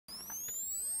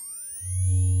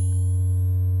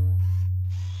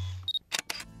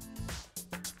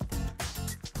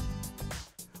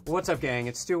What's up, gang?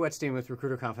 It's Stu Wetstein with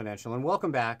Recruiter Confidential, and welcome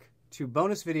back to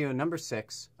bonus video number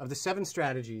 6 of the 7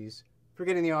 strategies for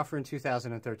getting the offer in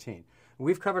 2013.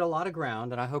 We've covered a lot of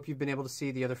ground, and I hope you've been able to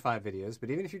see the other 5 videos,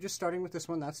 but even if you're just starting with this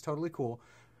one, that's totally cool.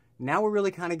 Now we're really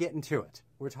kind of getting to it.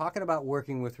 We're talking about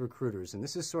working with recruiters, and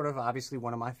this is sort of obviously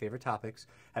one of my favorite topics,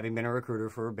 having been a recruiter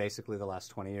for basically the last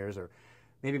 20 years, or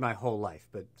maybe my whole life,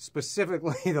 but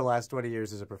specifically the last 20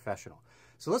 years as a professional.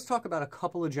 So let's talk about a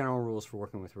couple of general rules for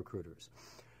working with recruiters.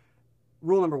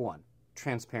 Rule number 1,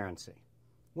 transparency.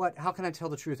 How can I tell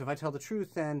the truth? If I tell the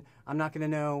truth, then I'm not going to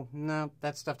know. No,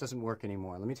 that stuff doesn't work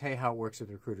anymore. Let me tell you how it works with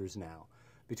recruiters now.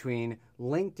 Between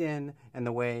LinkedIn and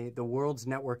the way the world's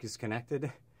network is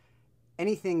connected,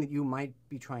 anything that you might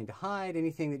be trying to hide,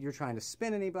 anything that you're trying to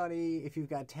spin anybody, if you've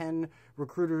got 10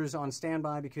 recruiters on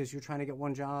standby because you're trying to get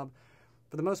one job,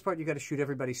 for the most part, you've got to shoot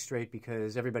everybody straight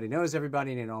because everybody knows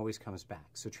everybody and it always comes back.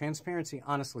 So transparency,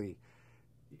 honestly,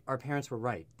 our parents were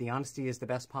right. The honesty is the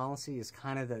best policy is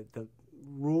kind of the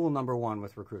rule number 1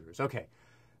 with recruiters. Okay,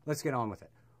 let's get on with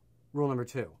it. Rule number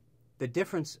 2, the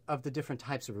difference of the different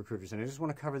types of recruiters. And I just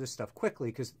want to cover this stuff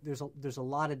quickly because there's a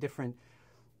lot of different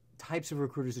types of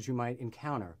recruiters that you might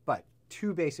encounter. But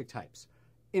 2 basic types.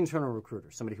 Internal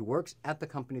recruiter, somebody who works at the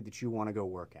company that you want to go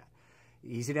work at.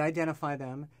 Easy to identify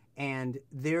them, and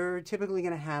they're typically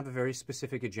going to have a very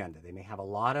specific agenda. They may have a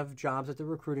lot of jobs that they're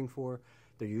recruiting for.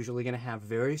 They're usually going to have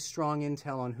very strong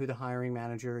intel on who the hiring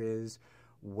manager is,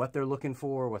 what they're looking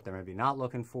for, what they're maybe not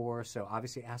looking for. So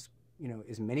obviously ask,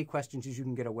 as many questions as you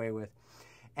can get away with.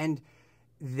 And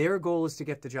their goal is to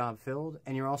get the job filled,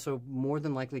 and you're also more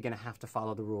than likely going to have to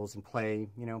follow the rules and play,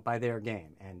 by their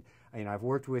game. And I've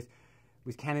worked with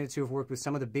candidates who have worked with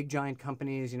some of the big giant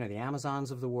companies, the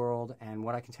Amazons of the world, and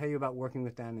what I can tell you about working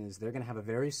with them is they're going to have a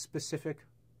very specific,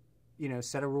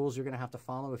 set of rules you're going to have to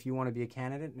follow if you want to be a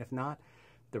candidate, and if not,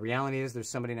 the reality is there's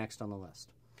somebody next on the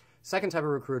list. Second type of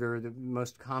recruiter that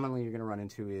most commonly you're going to run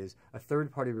into is a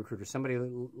third-party recruiter, somebody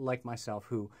like myself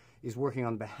who is working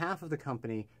on behalf of the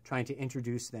company trying to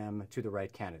introduce them to the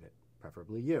right candidate,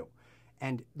 preferably you.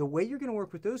 And the way you're going to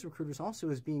work with those recruiters also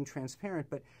is being transparent,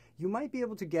 but you might be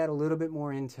able to get a little bit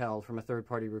more intel from a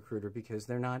third-party recruiter because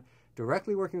they're not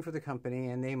directly working for the company,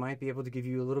 and they might be able to give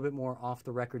you a little bit more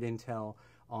off-the-record intel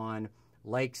on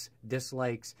likes,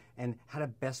 dislikes, and how to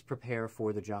best prepare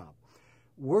for the job.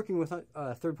 Working with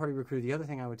a third-party recruiter, the other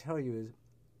thing I would tell you is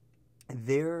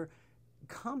they're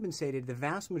compensated the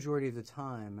vast majority of the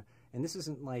time, and this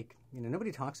isn't like,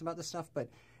 nobody talks about this stuff, but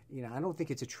I don't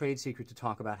think it's a trade secret to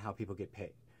talk about how people get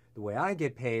paid. The way I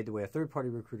get paid, the way a third-party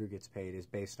recruiter gets paid is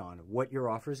based on what your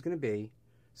offer is going to be,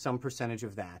 some percentage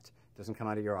of that. Doesn't come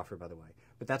out of your offer, by the way,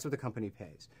 but that's what the company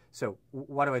pays. So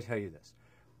why do I tell you this?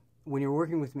 When you're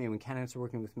working with me, when candidates are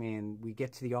working with me and we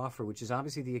get to the offer, which is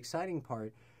obviously the exciting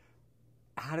part,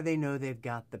 how do they know they've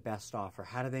got the best offer?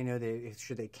 How do they know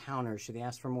should they counter? Should they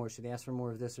ask for more? Should they ask for more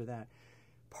of this or that?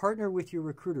 Partner with your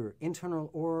recruiter,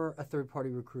 internal or a third-party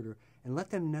recruiter, and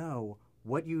let them know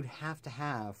what you'd have to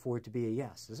have for it to be a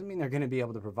yes. Doesn't mean they're going to be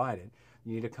able to provide it.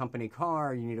 You need a company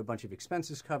car, you need a bunch of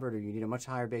expenses covered, or you need a much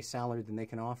higher base salary than they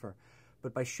can offer.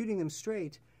 But by shooting them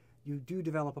straight, you do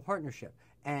develop a partnership.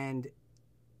 And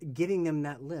getting them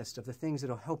that list of the things that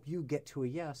will help you get to a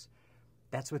yes,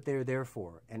 that's what they're there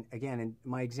for. And again, in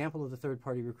my example of the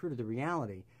third-party recruiter, the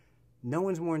reality, no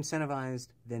one's more incentivized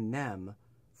than them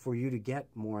for you to get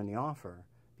more in the offer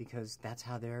because that's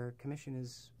how their commission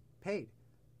is paid.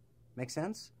 Make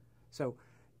sense? So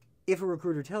if a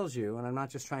recruiter tells you, and I'm not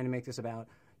just trying to make this about,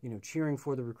 cheering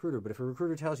for the recruiter, but if a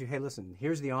recruiter tells you, hey, listen,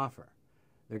 here's the offer.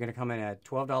 They're going to come in at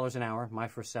 $12 an hour, my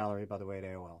first salary, by the way, at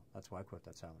AOL. That's why I quit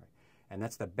that salary. And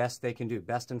that's the best they can do.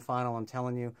 Best and final, I'm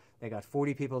telling you. They got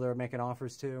 40 people they're making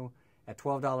offers to at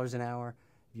 $12 an hour.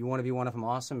 If you want to be one of them,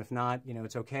 awesome. If not,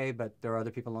 it's okay, but there are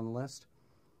other people on the list.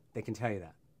 They can tell you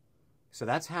that. So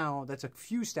that's a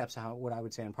few steps how what I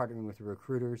would say in partnering with the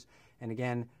recruiters. And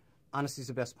again, honesty is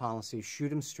the best policy. Shoot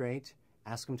them straight,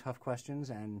 ask them tough questions,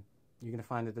 and you're going to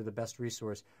find that they're the best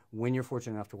resource when you're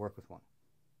fortunate enough to work with one.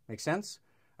 Make sense?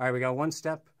 All right, we got one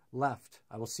step left.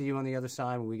 I will see you on the other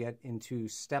side when we get into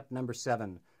step number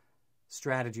 7,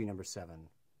 strategy number 7,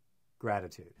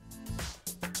 gratitude.